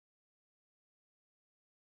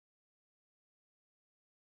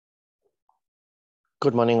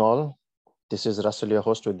Good morning, all. This is Russell, your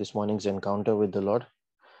host with this morning's encounter with the Lord.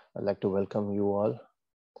 I'd like to welcome you all.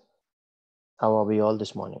 How are we all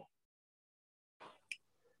this morning?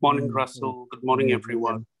 Morning, Russell. Good morning,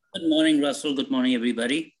 everyone. Good morning, Russell. Good morning,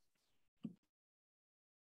 everybody.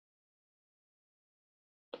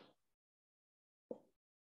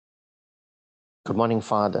 Good morning,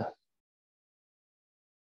 Father.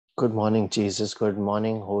 Good morning, Jesus. Good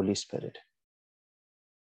morning, Holy Spirit.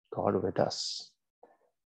 God with us.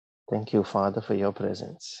 Thank you, Father, for your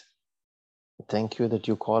presence. Thank you that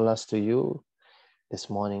you call us to you this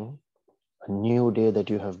morning, a new day that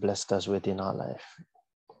you have blessed us with in our life.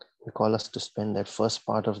 You call us to spend that first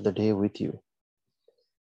part of the day with you,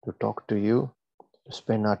 to talk to you, to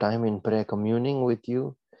spend our time in prayer, communing with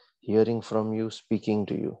you, hearing from you, speaking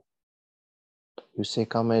to you. You say,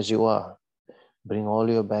 come as you are. Bring all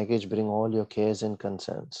your baggage, bring all your cares and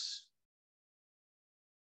concerns.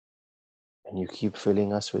 And you keep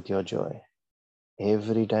filling us with your joy.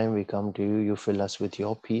 Every time we come to you, you fill us with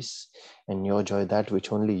your peace and your joy, that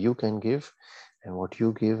which only you can give, and what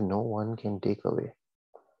you give, no one can take away.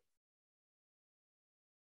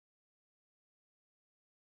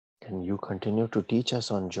 And you continue to teach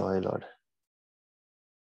us on joy, Lord,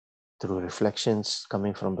 through reflections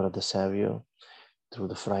coming from Brother Savio, through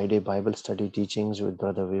the Friday Bible study teachings with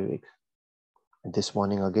Brother Vivek. And this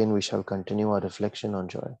morning again, we shall continue our reflection on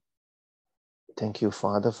joy. Thank you,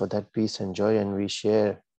 Father, for that peace and joy, and we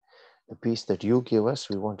share the peace that you give us.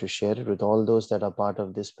 We want to share it with all those that are part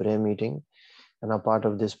of this prayer meeting and are part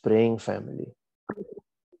of this praying family,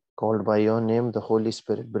 called by your name, the Holy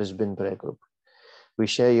Spirit Brisbane Prayer Group. We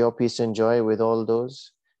share your peace and joy with all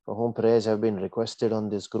those for whom prayers have been requested on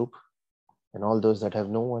this group, and all those that have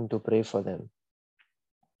no one to pray for them.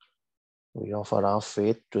 We offer our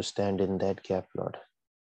faith to stand in that gap, Lord.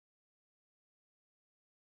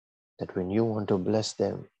 That when you want to bless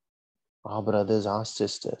them, our brothers, our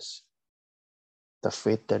sisters, the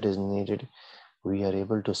faith that is needed, we are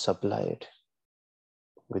able to supply it.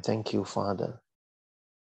 We thank you, Father,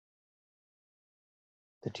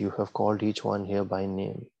 that you have called each one here by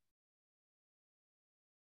name.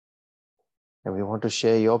 And we want to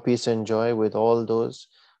share your peace and joy with all those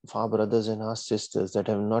of our brothers and our sisters that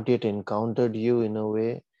have not yet encountered you in a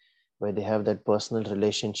way where they have that personal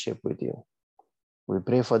relationship with you. We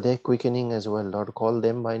pray for their quickening as well. Lord, call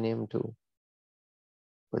them by name too,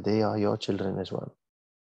 for they are your children as well.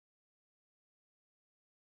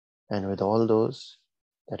 And with all those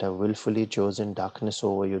that have willfully chosen darkness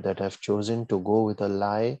over you, that have chosen to go with a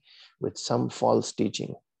lie, with some false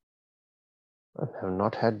teaching, and have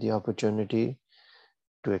not had the opportunity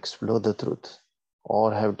to explore the truth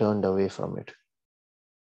or have turned away from it.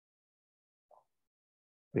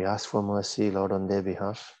 We ask for mercy, Lord, on their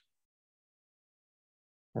behalf,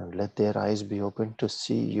 and let their eyes be open to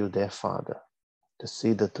see you, their Father, to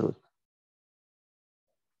see the truth,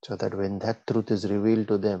 so that when that truth is revealed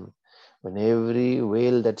to them, when every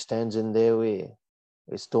veil that stands in their way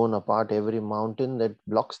is torn apart, every mountain that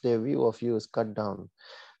blocks their view of you is cut down,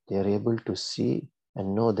 they are able to see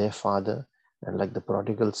and know their Father, and like the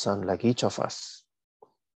prodigal son, like each of us,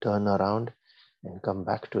 turn around and come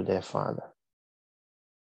back to their Father.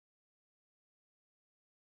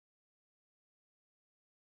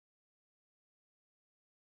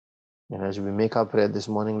 And as we make our prayer this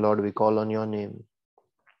morning, Lord, we call on your name,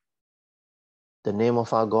 the name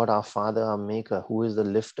of our God, our Father, our Maker, who is the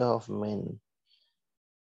lifter of men.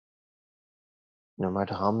 No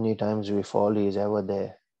matter how many times we fall, he is ever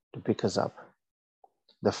there to pick us up.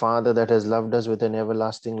 The Father that has loved us with an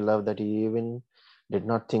everlasting love, that he even did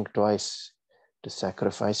not think twice to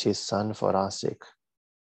sacrifice his Son for our sake.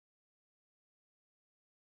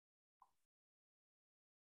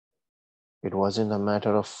 It wasn't a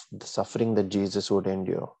matter of the suffering that Jesus would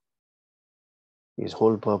endure. His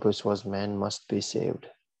whole purpose was man must be saved.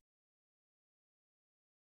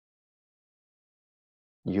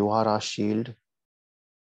 You are our shield.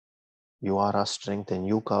 You are our strength, and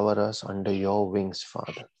you cover us under your wings,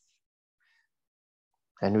 Father.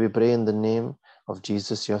 And we pray in the name of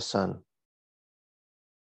Jesus, your Son,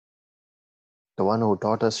 the one who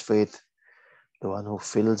taught us faith, the one who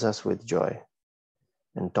fills us with joy,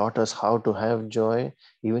 and taught us how to have joy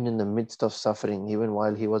even in the midst of suffering, even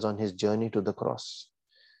while he was on his journey to the cross.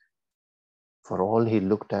 For all he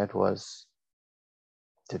looked at was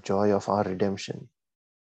the joy of our redemption.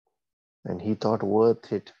 And he thought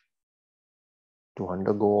worth it to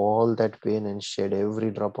undergo all that pain and shed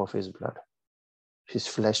every drop of his blood, his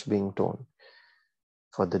flesh being torn,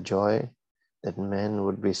 for the joy that man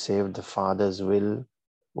would be saved, the Father's will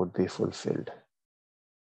would be fulfilled.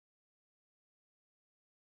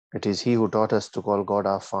 It is He who taught us to call God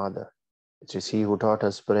our Father. It is He who taught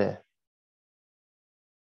us prayer.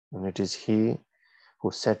 And it is He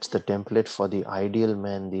who sets the template for the ideal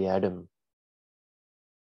man, the Adam,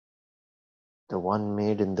 the one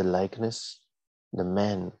made in the likeness, the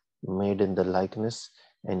man made in the likeness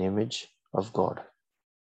and image of God.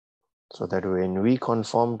 So that when we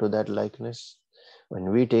conform to that likeness, when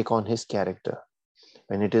we take on His character,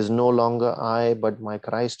 when it is no longer I, but my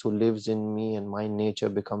Christ who lives in me and my nature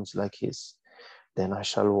becomes like His, then I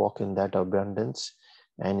shall walk in that abundance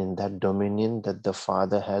and in that dominion that the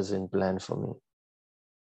Father has in plan for me.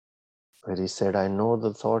 Where He said, I know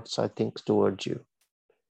the thoughts I think towards you.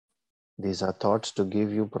 These are thoughts to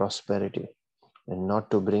give you prosperity and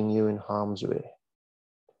not to bring you in harm's way.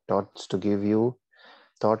 Thoughts to give you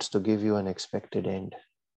an expected end.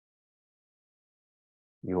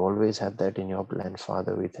 You always have that in your plan,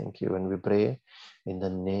 Father. We thank you and we pray in the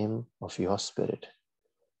name of your Spirit,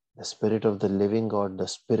 the Spirit of the living God, the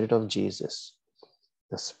Spirit of Jesus,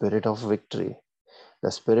 the Spirit of victory,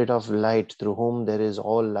 the Spirit of light, through whom there is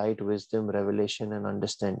all light, wisdom, revelation, and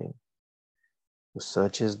understanding, who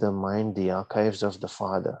searches the mind, the archives of the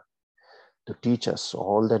Father, to teach us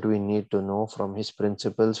all that we need to know from His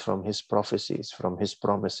principles, from His prophecies, from His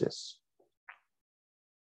promises,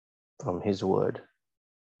 from His word.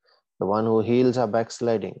 The one who heals our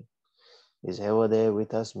backsliding is ever there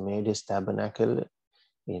with us, made His tabernacle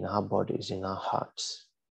in our bodies, in our hearts.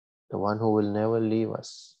 The one who will never leave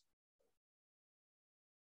us.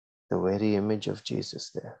 The very image of Jesus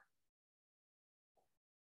there.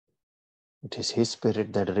 It is His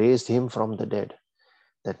Spirit that raised Him from the dead,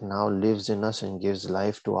 that now lives in us and gives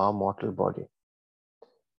life to our mortal body.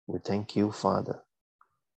 We thank you, Father,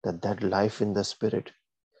 that life in the Spirit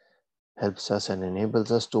helps us and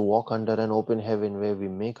enables us to walk under an open heaven where we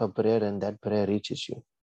make a prayer and that prayer reaches you.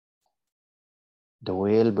 The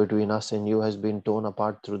veil between us and you has been torn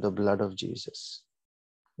apart through the blood of Jesus.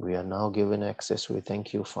 We are now given access. We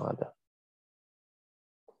thank you, Father.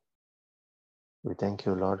 We thank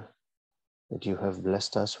you, Lord, that you have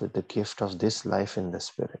blessed us with the gift of this life in the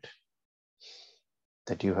Spirit,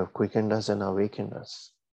 that you have quickened us and awakened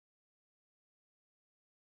us.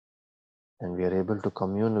 And we are able to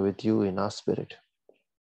commune with you in our spirit.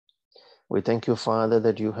 We thank you, Father,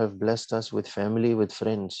 that you have blessed us with family, with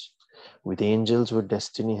friends, with angels, with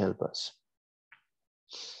destiny helpers.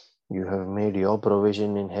 You have made your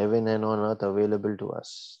provision in heaven and on earth available to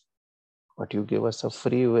us. But you give us a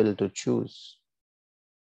free will to choose.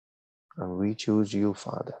 And we choose you,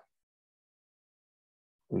 Father.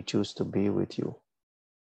 We choose to be with you.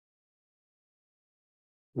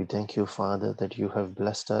 We thank you, Father, that you have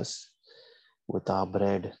blessed us with our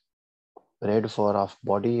bread for our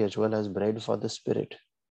body as well as bread for the spirit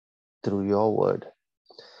through your word.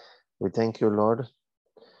 We thank you, Lord,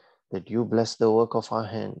 that you bless the work of our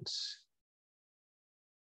hands,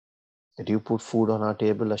 that you put food on our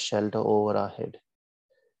table, a shelter over our head.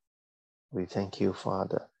 We thank you,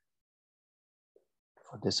 Father,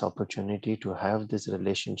 for this opportunity to have this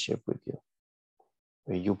relationship with you,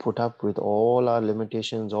 where you put up with all our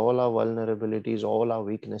limitations, all our vulnerabilities, all our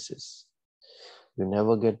weaknesses. You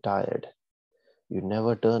never get tired. You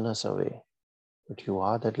never turn us away, but you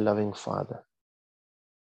are that loving Father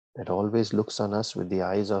that always looks on us with the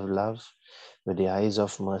eyes of love, with the eyes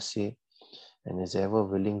of mercy, and is ever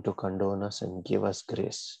willing to condone us and give us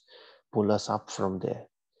grace, pull us up from there,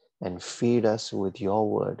 and feed us with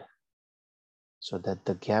your word, so that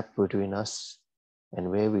the gap between us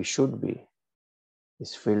and where we should be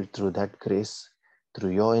is filled through that grace,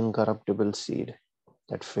 through your incorruptible seed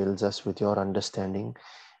that fills us with your understanding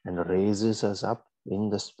and raises us up in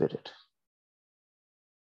the Spirit.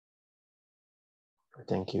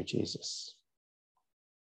 Thank you, Jesus.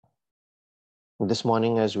 This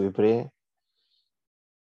morning as we pray,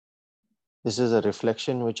 this is a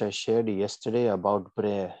reflection which I shared yesterday about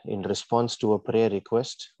prayer in response to a prayer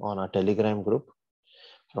request on our Telegram group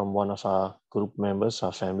from one of our group members,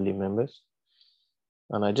 our family members.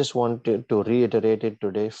 And I just wanted to reiterate it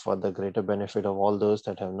today for the greater benefit of all those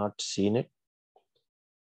that have not seen it.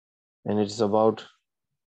 And it is about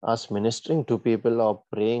us ministering to people or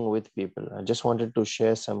praying with people. I just wanted to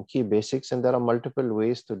share some key basics, and there are multiple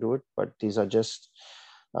ways to do it, but these are just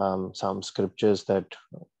some scriptures that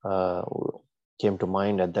came to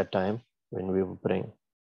mind at that time when we were praying.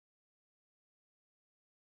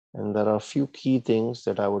 And there are a few key things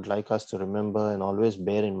that I would like us to remember and always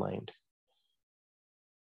bear in mind.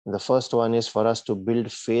 The first one is for us to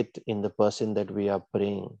build faith in the person that we are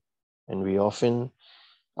praying. And we often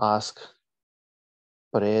ask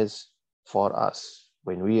prayers for us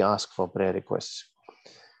when we ask for prayer requests.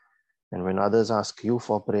 And when others ask you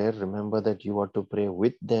for prayer, remember that you are to pray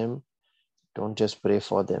with them. Don't just pray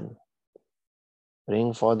for them.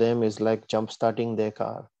 Praying for them is like jump-starting their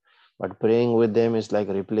car, but praying with them is like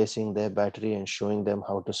replacing their battery and showing them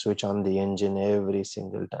how to switch on the engine every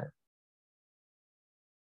single time.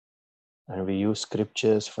 And we use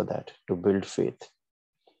scriptures for that to build faith.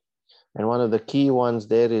 And one of the key ones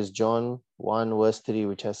there is John 1 verse 3,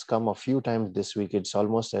 which has come a few times this week. It's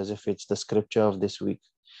almost as if it's the scripture of this week.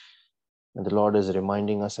 And the Lord is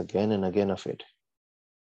reminding us again and again of it.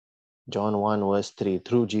 John 1 verse 3,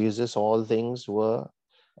 through Jesus all things were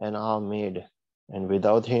and are made. And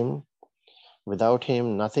without him,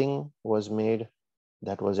 nothing was made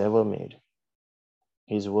that was ever made.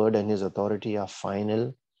 His word and his authority are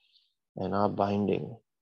final and are binding.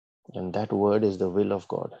 And that word is the will of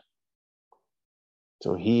God.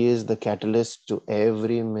 So he is the catalyst to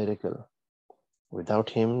every miracle. Without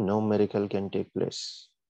him, no miracle can take place.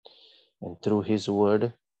 And through his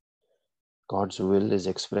word, God's will is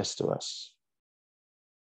expressed to us.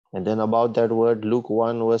 And then about that word, Luke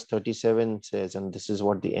 1 verse 37 says, and this is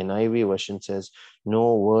what the NIV version says,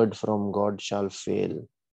 no word from God shall fail.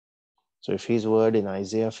 So if his word in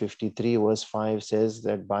Isaiah 53 verse 5 says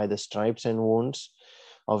that by the stripes and wounds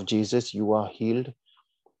of Jesus you are healed,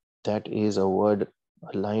 that is a word,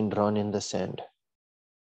 a line drawn in the sand.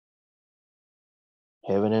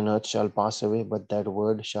 Heaven and earth shall pass away, but that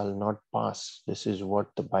word shall not pass. This is what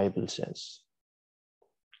the Bible says.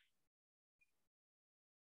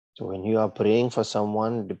 So when you are praying for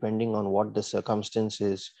someone, depending on what the circumstance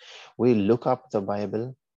is, we look up the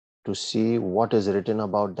Bible to see what is written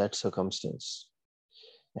about that circumstance.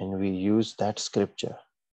 And we use that scripture.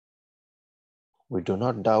 We do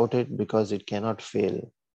not doubt it because it cannot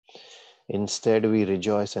fail. Instead, we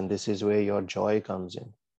rejoice, and this is where your joy comes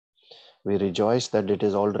in. We rejoice that it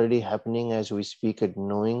is already happening as we speak it,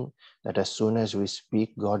 knowing that as soon as we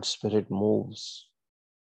speak, God's Spirit moves.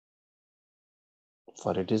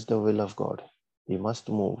 For it is the will of God. He must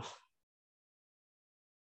move.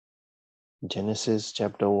 Genesis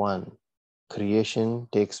chapter 1. Creation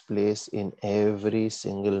takes place in every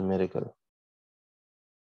single miracle.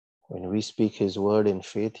 When we speak his word in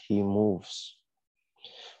faith, he moves.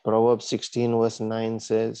 Proverbs 16 verse 9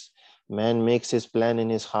 says, man makes his plan in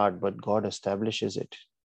his heart, but God establishes it.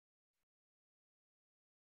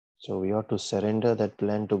 So we ought to surrender that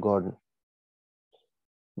plan to God,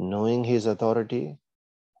 knowing his authority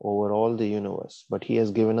over all the universe, but he has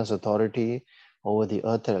given us authority over the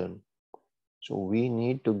earth realm. So we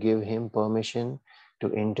need to give him permission to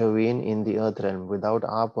intervene in the earth realm. Without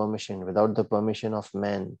our permission, without the permission of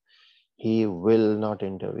man, he will not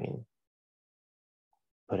intervene.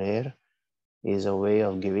 Prayer is a way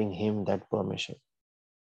of giving him that permission.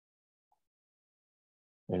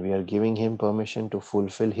 And we are giving him permission to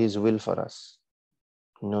fulfill his will for us,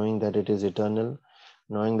 knowing that it is eternal,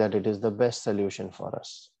 knowing that it is the best solution for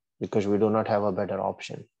us, because we do not have a better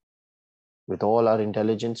option. With all our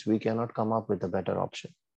intelligence, we cannot come up with a better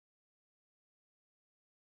option.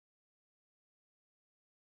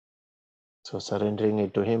 So surrendering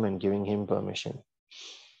it to him and giving him permission.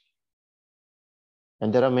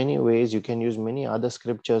 And there are many ways. You can use many other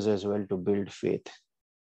scriptures as well to build faith.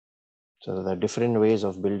 So there are different ways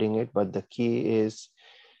of building it, but the key is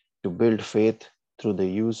to build faith through the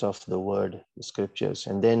use of the word, the scriptures,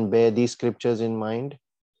 and then bear these scriptures in mind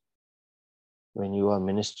when you are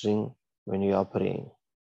ministering, when you are praying,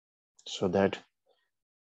 so that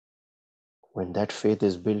when that faith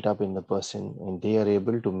is built up in the person and they are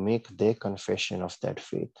able to make their confession of that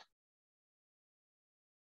faith,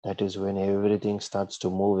 that is when everything starts to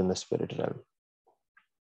move in the spirit realm.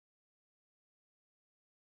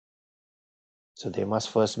 So they must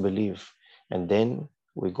first believe, and then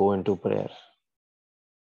we go into prayer.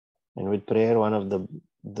 And with prayer, one of the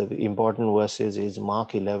important verses is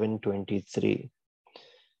Mark 11:23,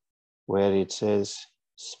 where it says,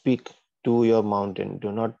 speak to your mountain.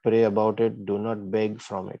 Do not pray about it. Do not beg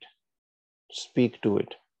from it. Speak to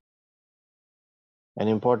it. An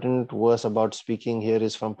important verse about speaking here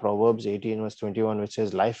is from Proverbs 18 verse 21, which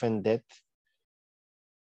says, life and death,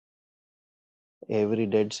 every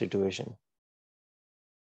dead situation.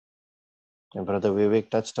 And Brother Vivek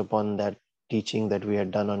touched upon that teaching that we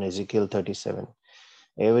had done on Ezekiel 37.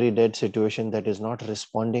 Every dead situation that is not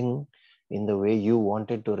responding in the way you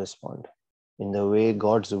want it to respond, in the way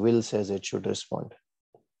God's will says it should respond.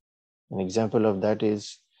 An example of that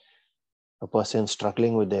is a person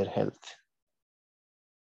struggling with their health,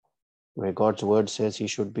 where God's word says he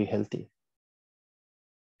should be healthy.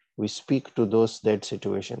 We speak to those dead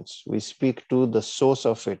situations. We speak to the source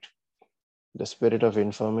of it, the spirit of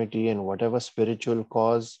infirmity and whatever spiritual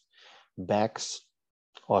cause backs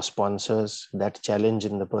or sponsors that challenge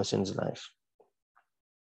in the person's life.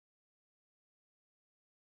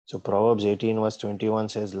 So Proverbs 18 verse 21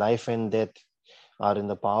 says, life and death are in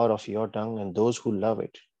the power of your tongue, and those who love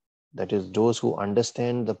it, that is, those who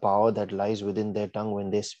understand the power that lies within their tongue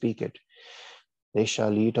when they speak it, they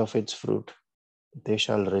shall eat of its fruit. They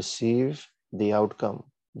shall receive the outcome,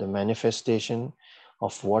 the manifestation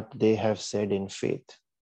of what they have said in faith.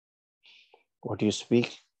 What you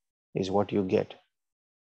speak is what you get.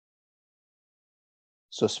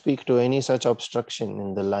 So speak to any such obstruction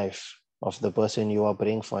in the life of the person you are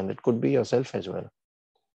praying for, and it could be yourself as well.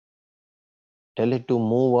 Tell it to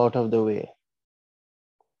move out of the way.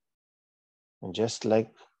 And just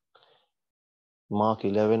like Mark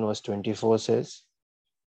 11 verse 24 says,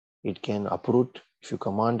 it can uproot. If you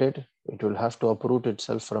command it, it will have to uproot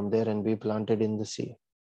itself from there and be planted in the sea.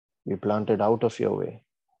 Be planted out of your way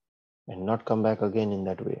and not come back again in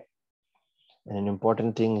that way. And an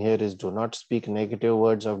important thing here is, do not speak negative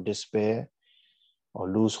words of despair or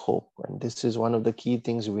lose hope. And this is one of the key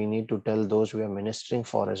things we need to tell those we are ministering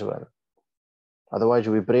for as well. Otherwise,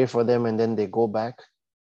 we pray for them and then they go back,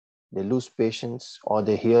 they lose patience, or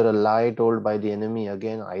they hear a lie told by the enemy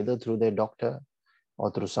again, either through their doctor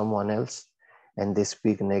or through someone else, and they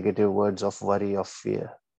speak negative words of worry, of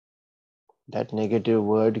fear. That negative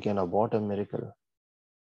word can abort a miracle.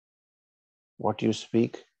 What you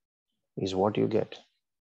speak is what you get.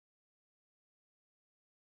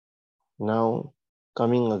 Now,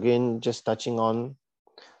 coming again, just touching on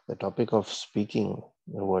the topic of speaking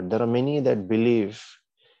the word. There are many that believe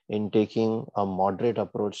in taking a moderate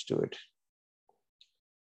approach to it.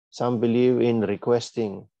 Some believe in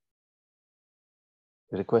requesting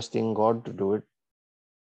God to do it,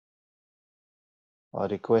 or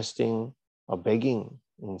requesting or begging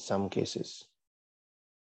in some cases.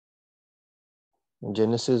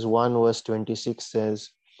 Genesis 1 verse 26 says,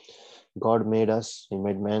 God made us, He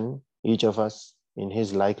made man, each of us, in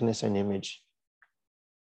His likeness and image.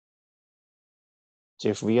 So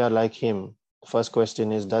if we are like Him, the first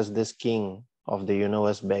question is, does this King of the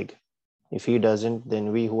universe beg? If He doesn't,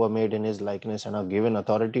 then we who are made in His likeness and are given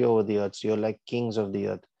authority over the earth, so you're like kings of the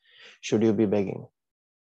earth, should you be begging?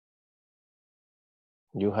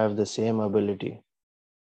 You have the same ability.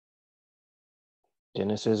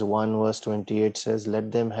 Genesis 1 verse 28 says,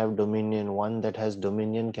 let them have dominion. One that has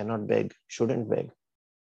dominion cannot beg, shouldn't beg.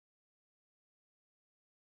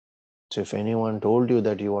 So if anyone told you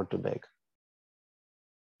that you ought to beg,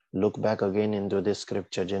 look back again into this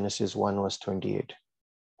scripture, Genesis 1 verse 28.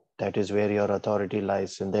 That is where your authority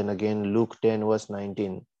lies. And then again, Luke 10 verse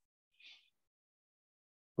 19,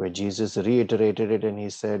 where Jesus reiterated it and He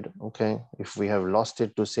said, okay, if we have lost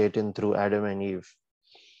it to Satan through Adam and Eve,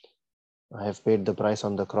 I have paid the price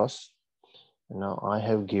on the cross. Now I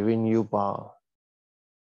have given you power.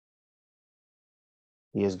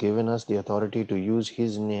 He has given us the authority to use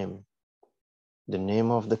His name, the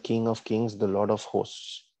name of the King of Kings, the Lord of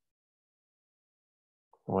hosts.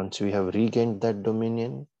 Once we have regained that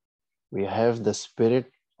dominion, we have the Spirit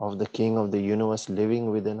of the King of the universe living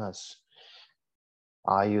within us.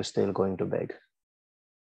 Are you still going to beg?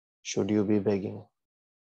 Should you be begging?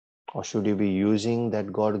 Or should you be using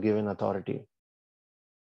that God-given authority?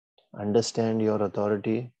 Understand your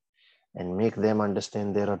authority and make them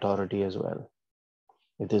understand their authority as well.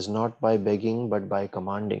 It is not by begging, but by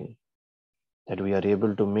commanding that we are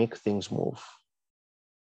able to make things move.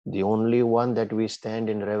 The only one that we stand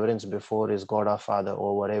in reverence before is God our Father.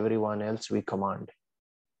 Over everyone else we command.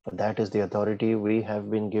 But that is the authority we have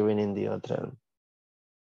been given in the earth realm.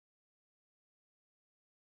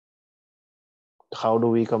 How do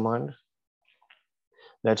we command?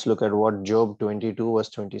 Let's look at what Job 22 verse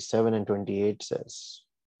 27 and 28 says.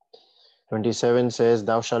 27 says,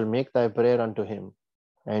 thou shalt make thy prayer unto Him,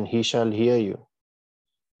 and He shall hear you,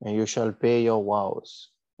 and you shall pay your vows.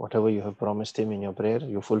 Whatever you have promised Him in your prayer,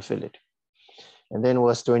 you fulfill it. And then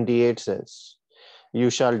verse 28 says, you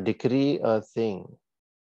shall decree a thing,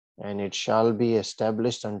 and it shall be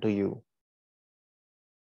established unto you.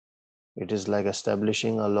 It is like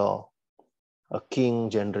establishing a law. A king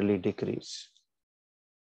generally decrees.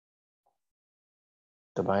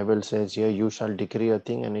 The Bible says here, you shall decree a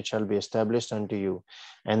thing and it shall be established unto you.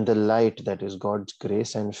 And the light, that is God's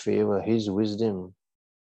grace and favor, His wisdom,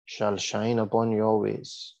 shall shine upon your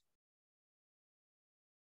ways.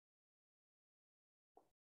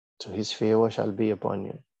 So His favor shall be upon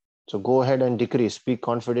you. So go ahead and decree, speak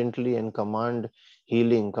confidently and command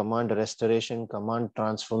healing, command restoration, command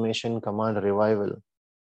transformation, command revival.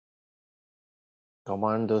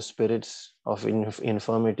 Command those spirits of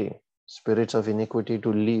infirmity, spirits of iniquity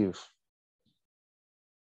to leave.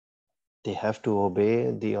 They have to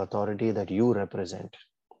obey the authority that you represent,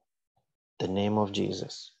 the name of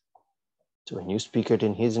Jesus. So when you speak it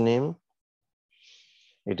in his name,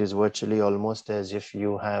 it is virtually almost as if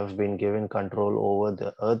you have been given control over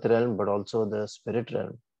the earth realm, but also the spirit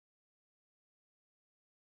realm.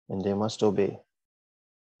 And they must obey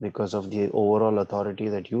because of the overall authority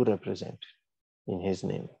that you represent in his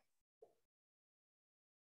name.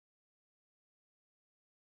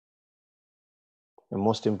 And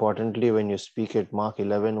most importantly, when you speak it, Mark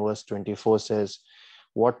 11 verse 24 says,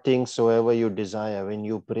 what things soever you desire, when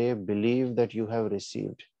you pray, believe that you have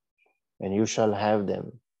received, and you shall have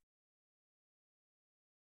them.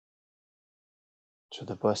 So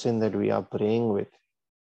the person that we are praying with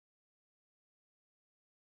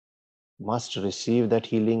must receive that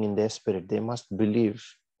healing in their spirit. They must believe,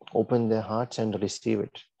 open their hearts and receive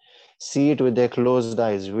it. See it with their closed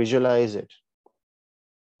eyes, visualize it.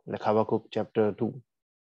 Like Habakkuk chapter 2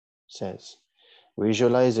 says,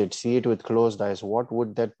 visualize it, see it with closed eyes. What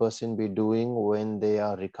would that person be doing when they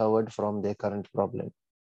are recovered from their current problem?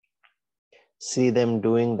 See them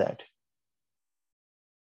doing that.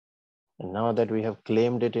 And now that we have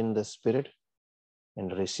claimed it in the spirit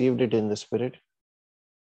and received it in the spirit,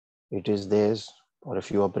 it is theirs. Or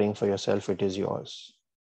if you are praying for yourself, it is yours.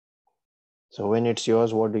 So when it's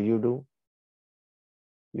yours, what do?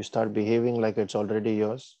 You start behaving like it's already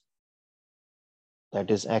yours. That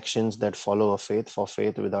is actions that follow a faith, for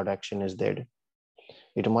faith without action is dead.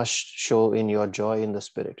 It must show in your joy in the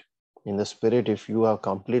spirit. In the spirit, if you are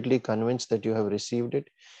completely convinced that you have received it,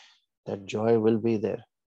 that joy will be there.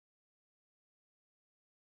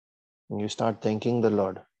 And you start thanking the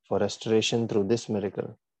Lord for restoration through this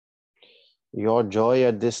miracle. Your joy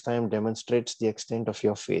at this time demonstrates the extent of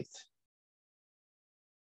your faith.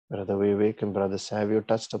 Brother Vivek and Brother Savio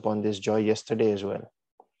touched upon this joy yesterday as well.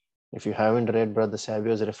 If you haven't read Brother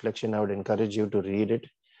Savio's reflection, I would encourage you to read it.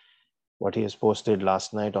 What he has posted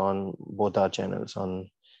last night on both our channels, on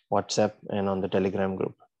WhatsApp and on the Telegram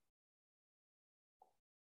group.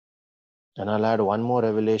 And I'll add one more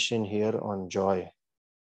revelation here on joy.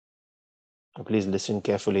 Please listen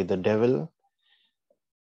carefully. The devil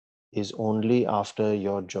is only after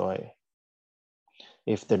your joy.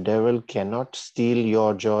 If the devil cannot steal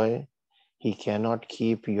your joy, he cannot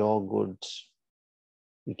keep your goods.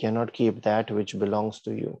 He cannot keep that which belongs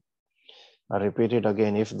to you. I repeat it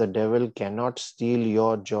again. If the devil cannot steal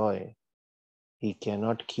your joy, he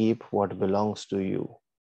cannot keep what belongs to you.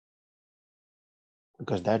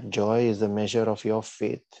 Because that joy is the measure of your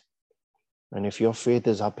faith. And if your faith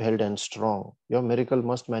is upheld and strong, your miracle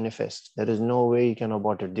must manifest. There is no way you can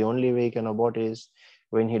abort it. The only way you can abort is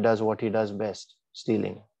when he does what he does best,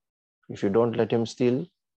 stealing. If you don't let him steal,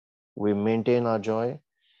 we maintain our joy.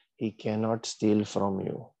 He cannot steal from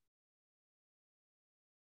you.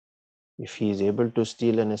 If he is able to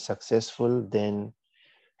steal and is successful, then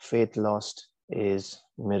faith lost is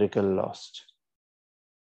miracle lost.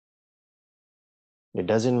 It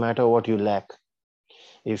doesn't matter what you lack.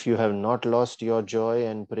 If you have not lost your joy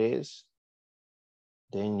and praise,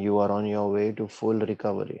 then you are on your way to full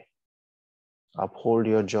recovery. Uphold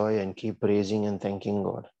your joy and keep praising and thanking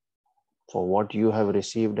God for what you have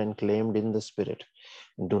received and claimed in the spirit.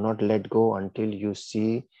 Do not let go until you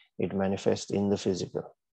see it manifest in the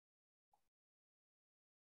physical.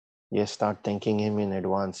 Yes, start thanking him in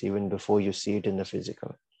advance, even before you see it in the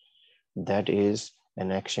physical. That is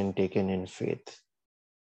an action taken in faith.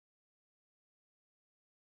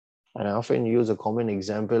 And I often use a common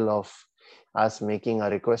example of us making a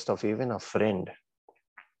request of even a friend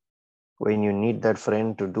when you need that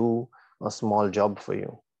friend to do a small job for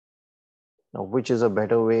you. Now, which is a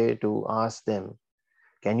better way to ask them,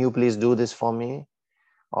 can you please do this for me?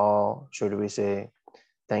 Or should we say,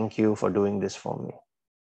 thank you for doing this for me?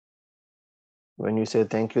 When you say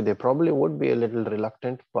thank you, they probably would be a little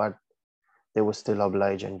reluctant, but they will still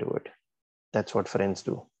oblige and do it. That's what friends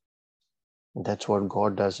do. That's what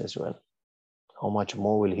God does as well. How much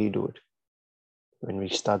more will he do it? When we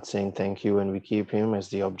start saying thank you and we keep him as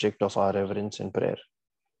the object of our reverence and prayer.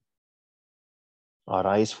 Our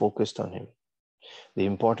eyes focused on him. The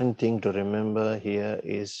important thing to remember here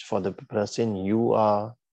is for the person you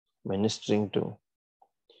are ministering to,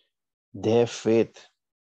 their faith,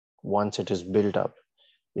 once it is built up,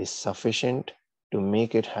 is sufficient to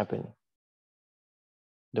make it happen.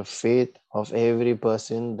 The faith of every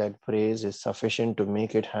person that prays is sufficient to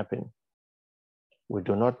make it happen. We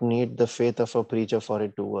do not need the faith of a preacher for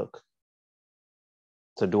it to work.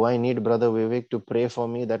 So do I need Brother Vivek to pray for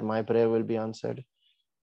me that my prayer will be answered?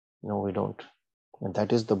 No, we don't. And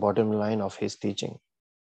that is the bottom line of his teaching.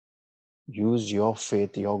 Use your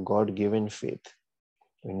faith, your God-given faith,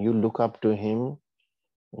 When you look up to him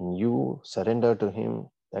and you surrender to him,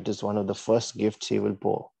 that is one of the first gifts he will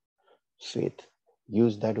pour. Faith.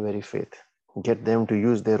 Use that very faith. Get them to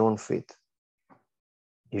use their own faith.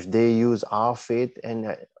 If they use our faith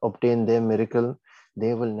and obtain their miracle,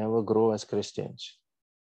 they will never grow as Christians.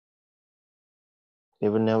 They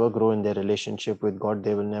will never grow in their relationship with God.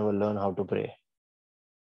 They will never learn how to pray.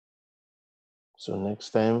 So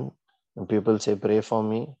next time when people say, pray for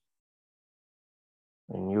me,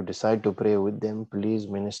 and you decide to pray with them, please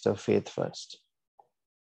minister faith first.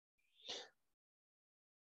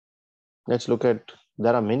 Let's look at,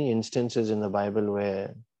 there are many instances in the Bible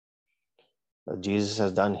where Jesus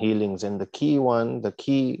has done healings, and the key one, the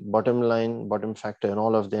key bottom line, bottom factor in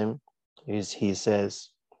all of them is, he says,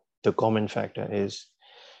 the common factor is,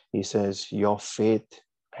 he says, your faith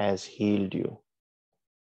has healed you.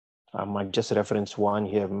 I might just reference one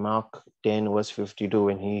here, Mark 10 verse 52,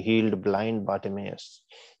 when he healed blind Bartimaeus.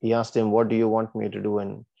 He asked him, what do you want me to do?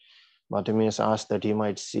 And Bartimaeus asked that he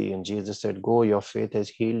might see, and Jesus said, go, your faith has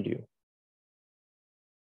healed you.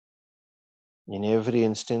 In every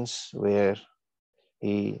instance where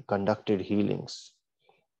he conducted healings,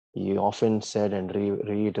 he often said and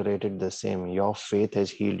reiterated the same, your faith has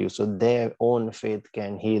healed you. So their own faith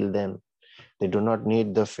can heal them. They do not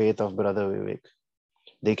need the faith of Brother Vivek.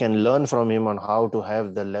 They can learn from him on how to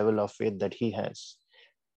have the level of faith that he has.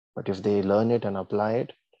 But if they learn it and apply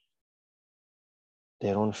it,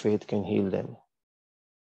 their own faith can heal them.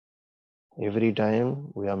 Every time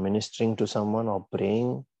we are ministering to someone or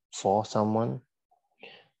praying for someone,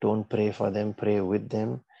 don't pray for them, pray with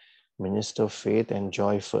them. Minister faith and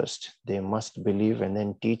joy first. They must believe, and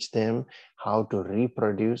then teach them how to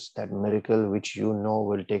reproduce that miracle which you know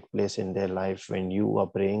will take place in their life when you are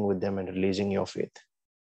praying with them and releasing your faith.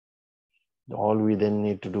 All we then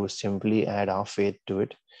need to do is simply add our faith to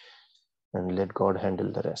it and let God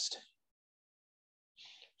handle the rest.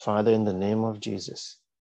 Father, in the name of Jesus,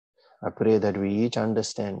 I pray that we each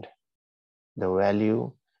understand the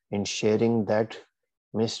value in sharing that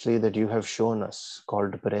mystery that you have shown us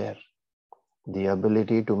called prayer. The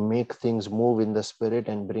ability to make things move in the spirit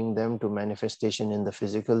and bring them to manifestation in the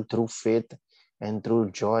physical through faith and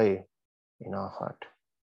through joy in our heart.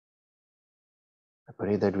 I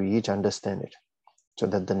pray that we each understand it, so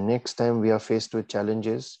that the next time we are faced with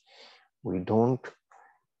challenges, we don't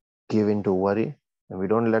give into worry, and we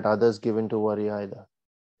don't let others give into worry either.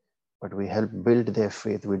 But we help build their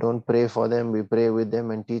faith. We don't pray for them, we pray with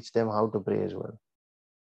them and teach them how to pray as well.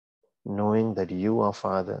 Knowing that you, our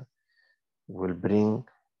Father, will bring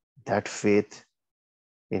that faith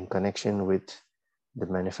in connection with the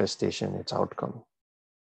manifestation, its outcome.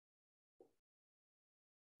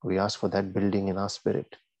 We ask for that building in our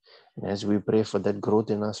spirit. And as we pray for that growth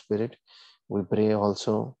in our spirit, we pray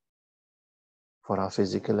also for our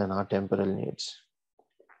physical and our temporal needs.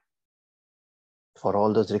 For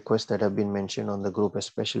all those requests that have been mentioned on the group,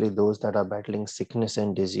 especially those that are battling sickness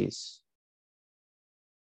and disease,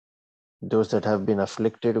 those that have been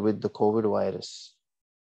afflicted with the COVID virus,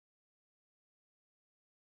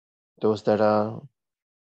 those that are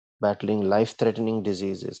battling life-threatening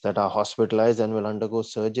diseases, that are hospitalized and will undergo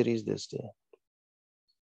surgeries this day.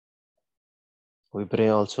 We pray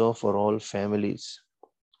also for all families,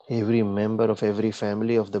 every member of every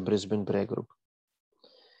family of the Brisbane Prayer Group,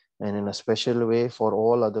 and in a special way for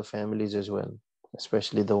all other families as well,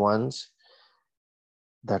 especially the ones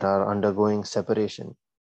that are undergoing separation,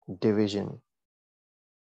 division,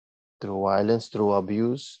 through violence, through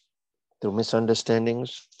abuse, through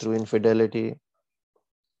misunderstandings, through infidelity,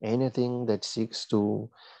 anything that seeks to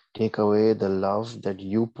take away the love that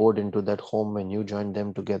you poured into that home when you joined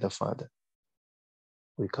them together, Father.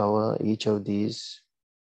 We cover each of these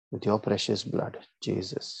with your precious blood,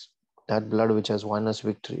 Jesus. That blood which has won us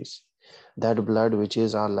victories. That blood which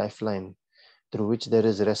is our lifeline, through which there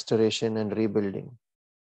is restoration and rebuilding.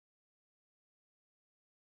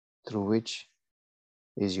 Through which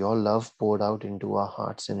is your love poured out into our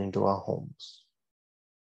hearts and into our homes.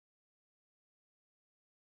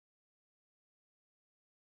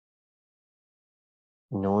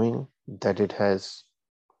 Knowing that it has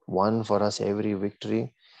won for us every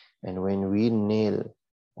victory, and when we nail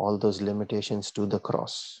all those limitations to the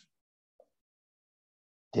cross,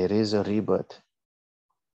 there is a rebirth.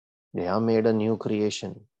 They are made a new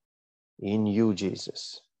creation in you,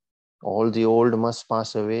 Jesus. All the old must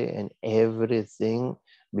pass away and everything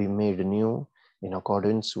be made new in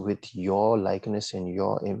accordance with your likeness and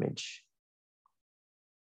your image.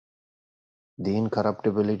 The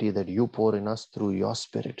incorruptibility that you pour in us through your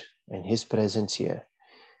Spirit and His presence here,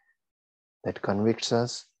 that convicts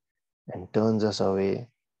us and turns us away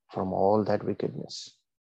from all that wickedness.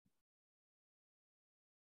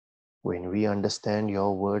 When we understand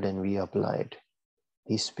your word and we apply it,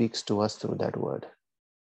 he speaks to us through that word.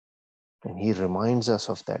 And he reminds us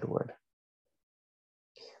of that word.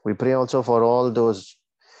 We pray also for all those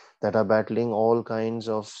that are battling all kinds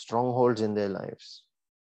of strongholds in their lives.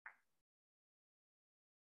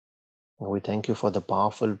 We thank you for the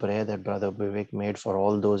powerful prayer that Brother Vivek made for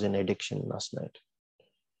all those in addiction last night.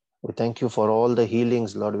 We thank you for all the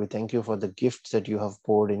healings, Lord. We thank you for the gifts that you have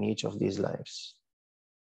poured in each of these lives.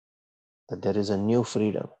 That there is a new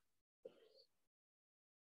freedom.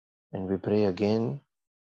 And we pray again,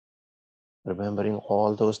 remembering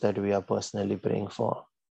all those that we are personally praying for,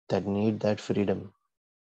 that need that freedom.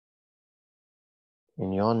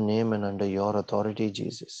 In your name and under your authority,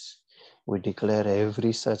 Jesus, we declare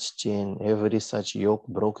every such chain, every such yoke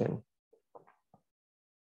broken.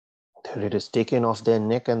 That it is taken off their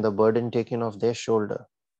neck and the burden taken off their shoulder.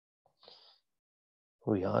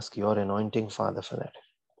 We ask your anointing, Father, for that.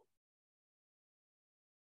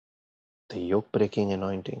 The yoke breaking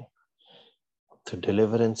anointing, the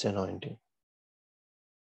deliverance anointing.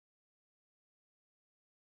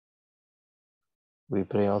 We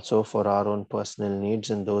pray also for our own personal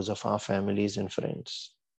needs and those of our families and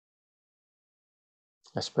friends.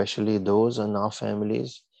 Especially those in our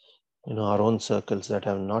families, in our own circles that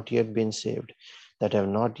have not yet been saved, that have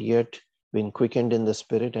not yet been quickened in the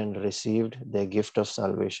Spirit and received their gift of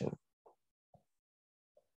salvation.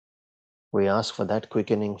 We ask for that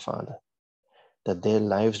quickening, Father, that their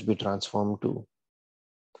lives be transformed too.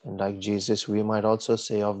 And like Jesus, we might also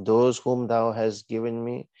say, of those whom thou hast given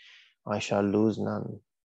me, I shall lose none.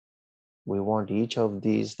 We want each of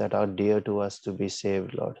these that are dear to us to be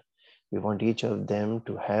saved, Lord. We want each of them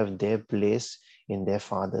to have their place in their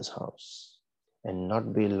Father's house and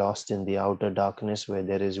not be lost in the outer darkness where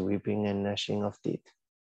there is weeping and gnashing of teeth.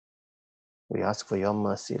 We ask for your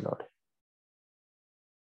mercy, Lord.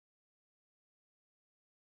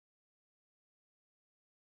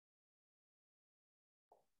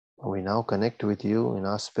 We now connect with you in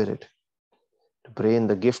our spirit to pray in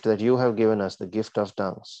the gift that you have given us, the gift of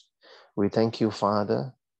tongues. We thank you,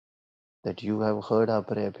 Father, that you have heard our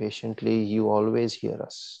prayer patiently. You always hear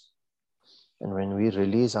us. And when we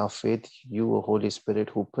release our faith, you, O Holy Spirit,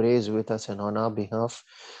 who prays with us and on our behalf,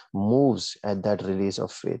 moves at that release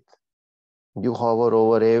of faith. You hover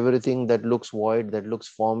over everything that looks void, that looks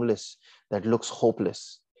formless, that looks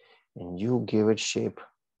hopeless, and you give it shape.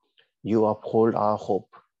 You uphold our hope.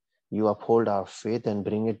 You uphold our faith and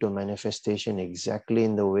bring it to manifestation exactly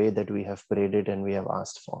in the way that we have prayed it and we have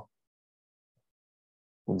asked for.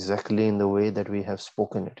 Exactly in the way that we have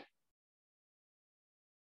spoken it.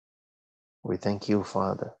 We thank you,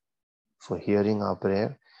 Father, for hearing our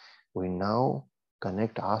prayer. We now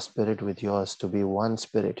connect our spirit with yours to be one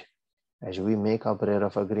spirit as we make our prayer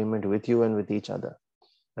of agreement with you and with each other.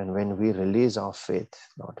 And when we release our faith,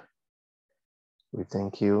 Lord, we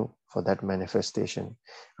thank you for that manifestation.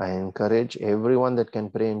 I encourage everyone that can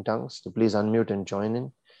pray in tongues to please unmute and join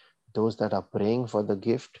in. Those that are praying for the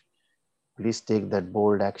gift, please take that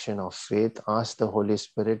bold action of faith. Ask the Holy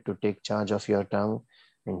Spirit to take charge of your tongue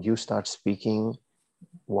and you start speaking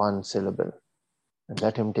one syllable and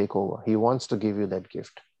let him take over. He wants to give you that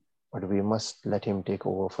gift, but we must let him take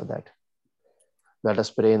over for that. Let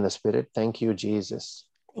us pray in the Spirit. Thank you, Jesus.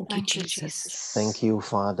 Thank you, Jesus. Thank you,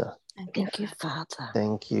 Father. Thank you, Father.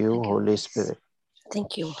 Thank you, Holy Spirit.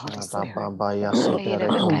 Thank you, Holy Spirit.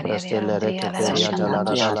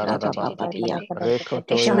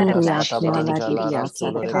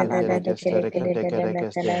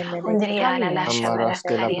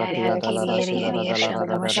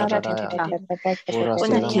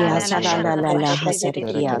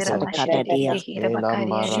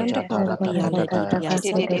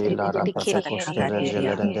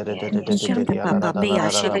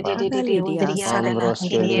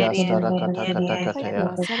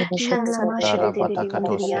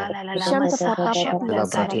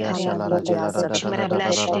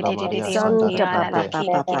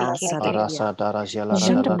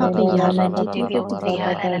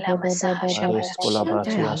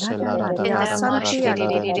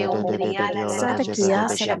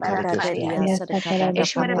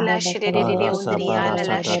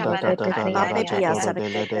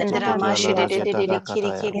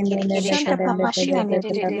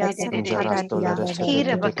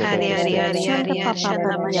 Kira bakari ari ari ari ari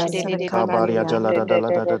shanla mashiri Babaria Jalara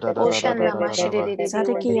Oshanla mashiri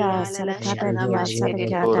shanla mashiri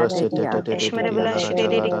Ishmara bala shiri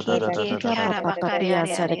kiri kara bakari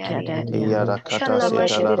ari ari shanla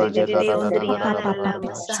mashiri undri ala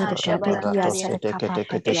masaha shabara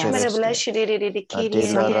Ishmara bala shiri kiri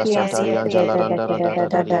alala shabara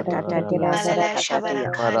kari ari shabara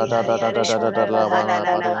hala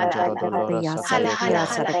hala hala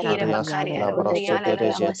kira bakari undri ala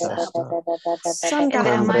masaha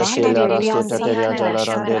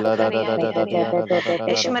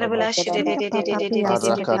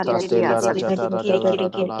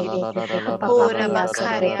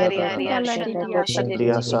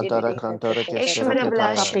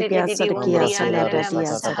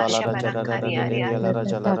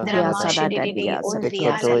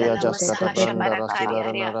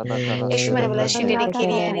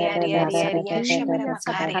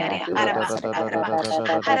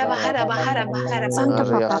Santa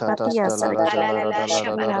Papa Tia Sarala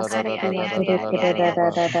Shabara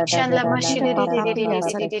Chandla Mashiri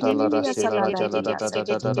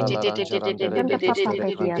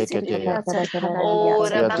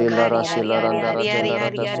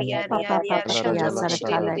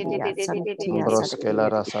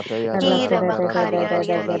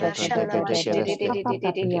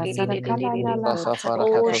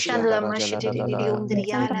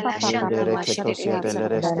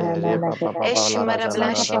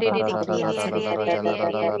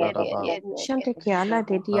Shantakiala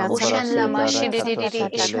de Dia Shanla Mashidi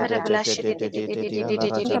Ishmara Blashidi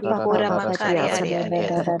Ora Bakari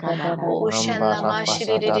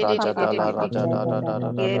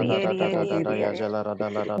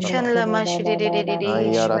Shanla Mashidi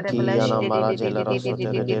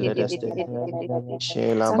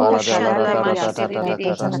Shanla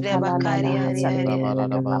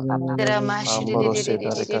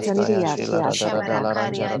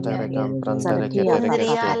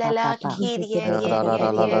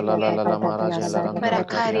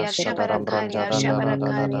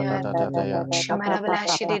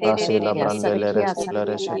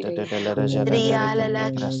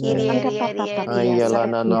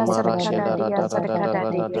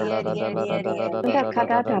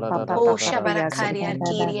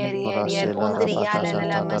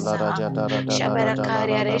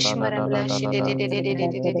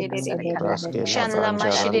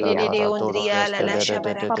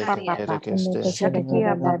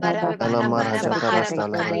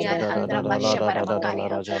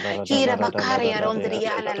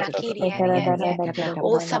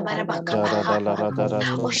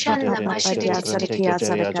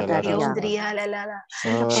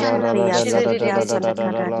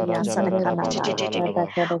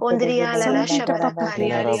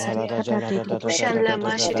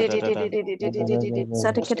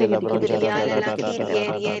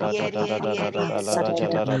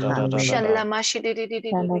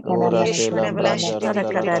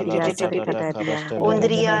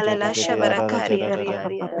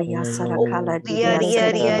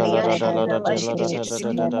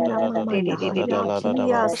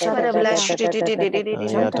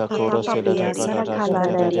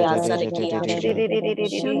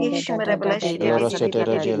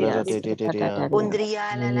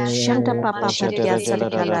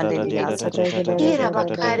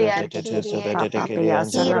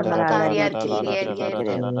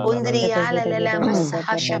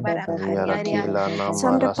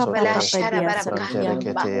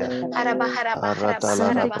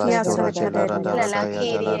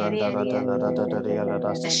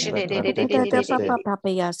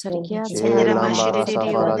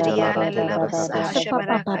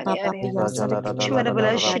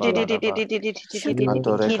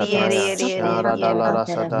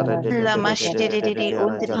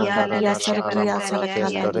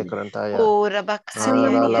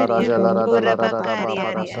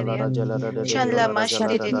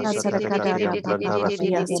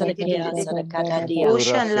Mashidi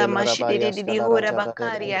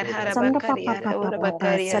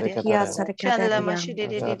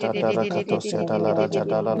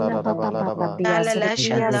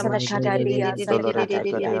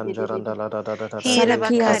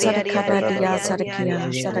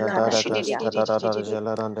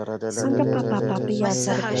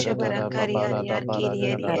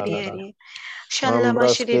Shanla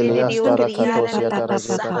mashiri di ondri yara la la Papa,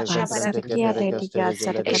 saha shabara kari.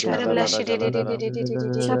 Eshmara blashiri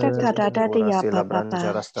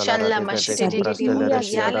Shanla mashiri di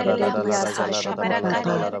ondri yara la la saha shabara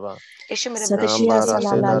kari. Eshmara blashiri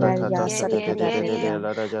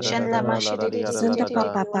Shanla mashiri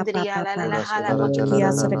ondri yara la hala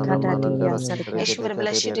bakari. Eshmara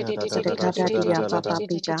blashiri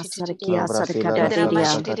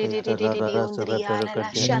ondri yara la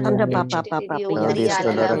shanla mashiri ondri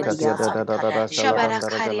yara la masa. Shabara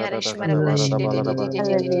Kariara Shmarablash Kiri Kiri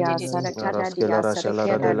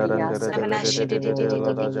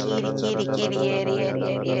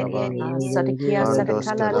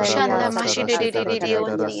Shanla Mashidi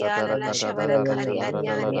Ondriara La Shabara Kariari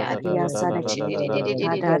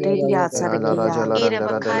Ira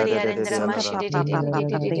Bakari Arendra Mashidi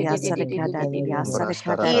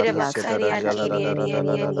Ira Bakari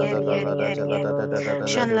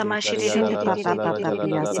Shanla Mashidi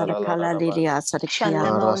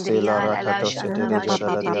Shanla Mondri ala la shanla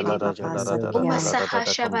mashidi Umasaha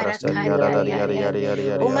Shabarakari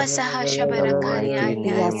Umasaha Shabarakari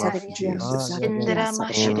Indra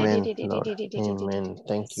Mashidi. Amen.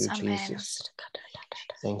 Thank you, Jesus.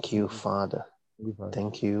 Thank you, Father.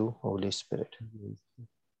 Thank you, Holy Spirit.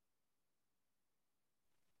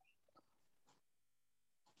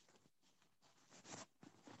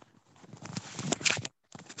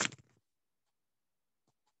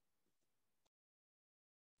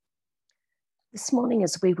 This morning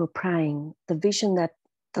as we were praying, the vision that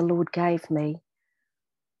the Lord gave me,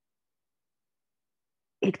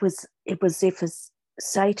 it was if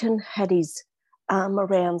Satan had his arm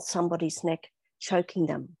around somebody's neck, choking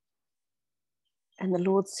them. And the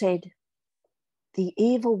Lord said, the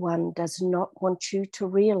evil one does not want you to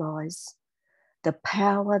realize the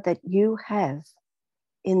power that you have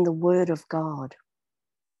in the Word of God.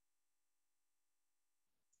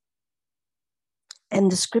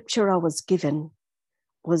 And the scripture I was given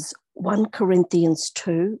was 1 Corinthians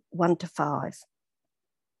 2, 1-5.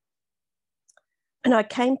 And I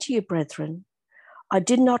came to you, brethren, I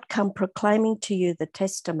did not come proclaiming to you the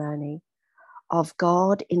testimony of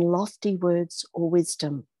God in lofty words or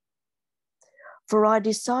wisdom. For I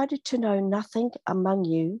decided to know nothing among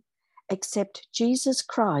you except Jesus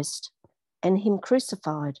Christ and him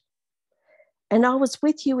crucified. And I was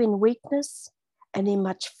with you in weakness and in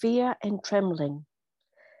much fear and trembling.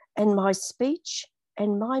 And my speech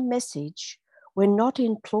and my message were not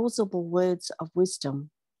in plausible words of wisdom,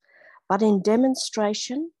 but in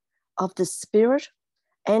demonstration of the Spirit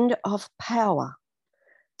and of power,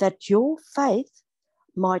 that your faith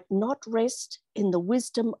might not rest in the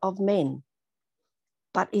wisdom of men,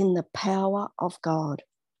 but in the power of God.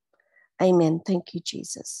 Amen. Thank you,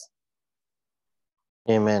 Jesus.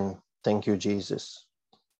 Amen. Thank you, Jesus.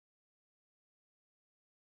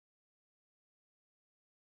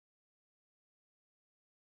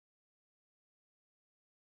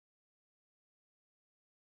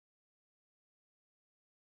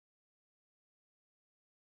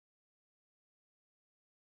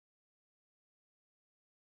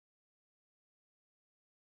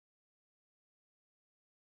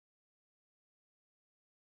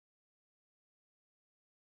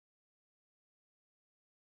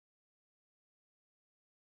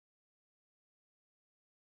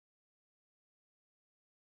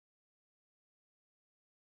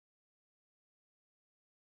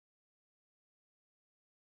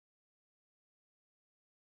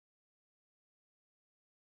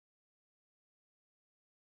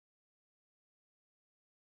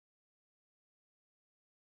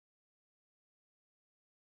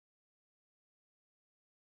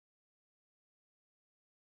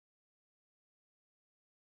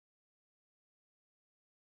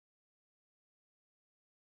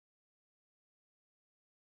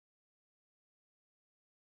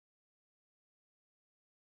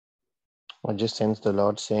 I just sense the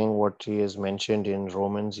Lord saying what he has mentioned in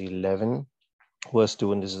Romans 11, verse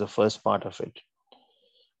 2, and this is the first part of it,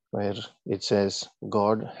 where it says,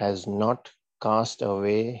 God has not cast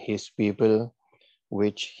away his people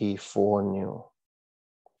which he foreknew.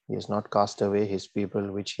 He has not cast away his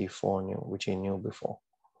people which he foreknew, which he knew before.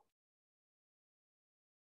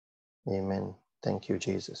 Amen. Thank you,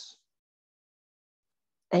 Jesus.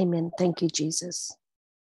 Amen. Thank you, Jesus.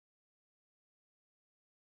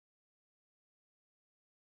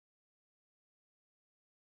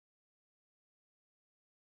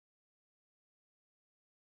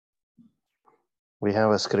 We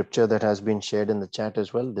have a scripture that has been shared in the chat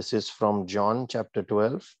as well. This is from John chapter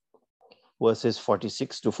 12, verses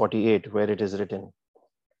 46-48, where it is written,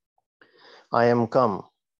 I am come,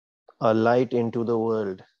 a light into the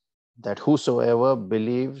world, that whosoever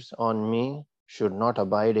believes on me should not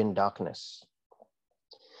abide in darkness.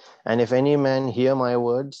 And if any man hear my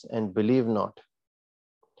words and believe not,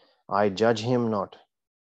 I judge him not.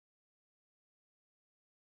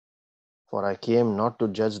 For I came not to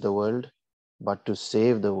judge the world, but to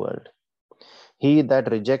save the world. He that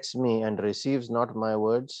rejects me and receives not my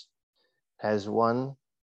words has one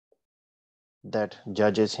that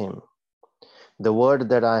judges him. The word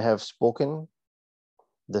that I have spoken,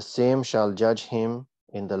 the same shall judge him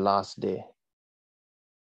in the last day.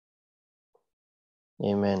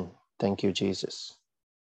 Amen. Thank you, Jesus.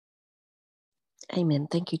 Amen.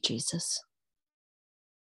 Thank you, Jesus.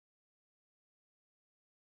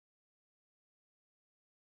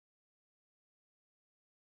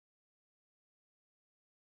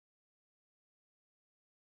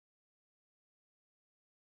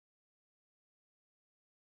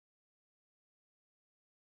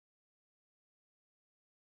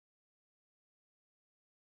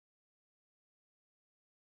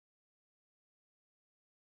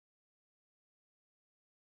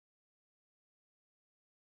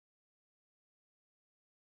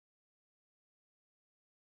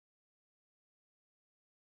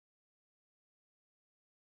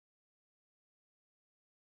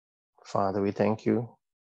 Father, we thank you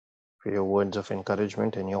for your words of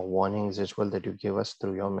encouragement and your warnings as well that you give us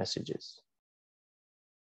through your messages.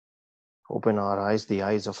 Open our eyes, the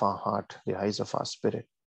eyes of our heart, the eyes of our spirit,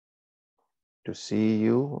 to see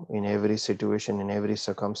you in every situation, in every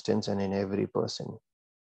circumstance, and in every person.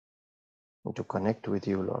 And to connect with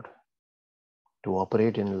you, Lord. To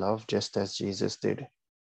operate in love just as Jesus did,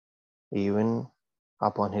 even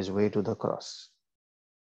upon his way to the cross.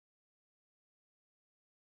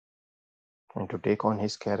 And to take on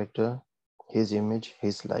his character, his image,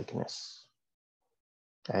 his likeness,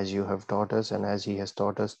 as you have taught us and as he has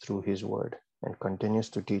taught us through his word and continues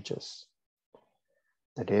to teach us,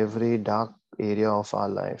 that every dark area of our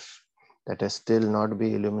life that has still not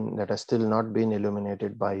been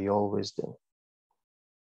illuminated by your wisdom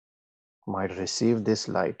might receive this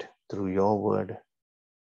light through your word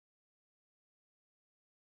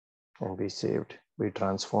and be saved, be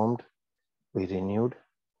transformed, be renewed,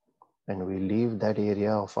 and we leave that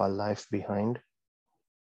area of our life behind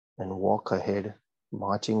and walk ahead,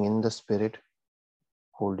 marching in the Spirit,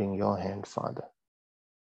 holding your hand, Father.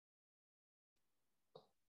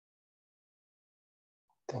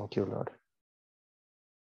 Thank you, Lord.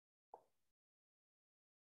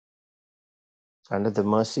 Under the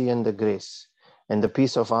mercy and the grace and the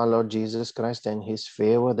peace of our Lord Jesus Christ and his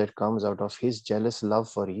favor that comes out of his jealous love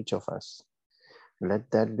for each of us,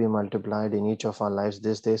 let that be multiplied in each of our lives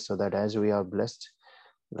this day, so that as we are blessed,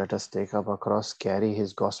 let us take up our cross, carry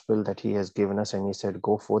his gospel that he has given us, and he said,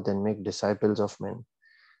 go forth and make disciples of men.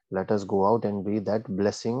 Let us go out and be that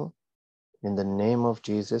blessing in the name of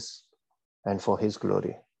Jesus and for his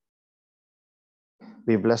glory.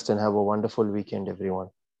 Be blessed and have a wonderful weekend, everyone.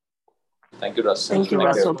 Thank you, Russell. Thank you,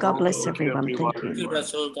 Russell. God bless everyone. Thank you. Thank you,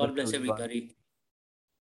 Russell. God bless everybody.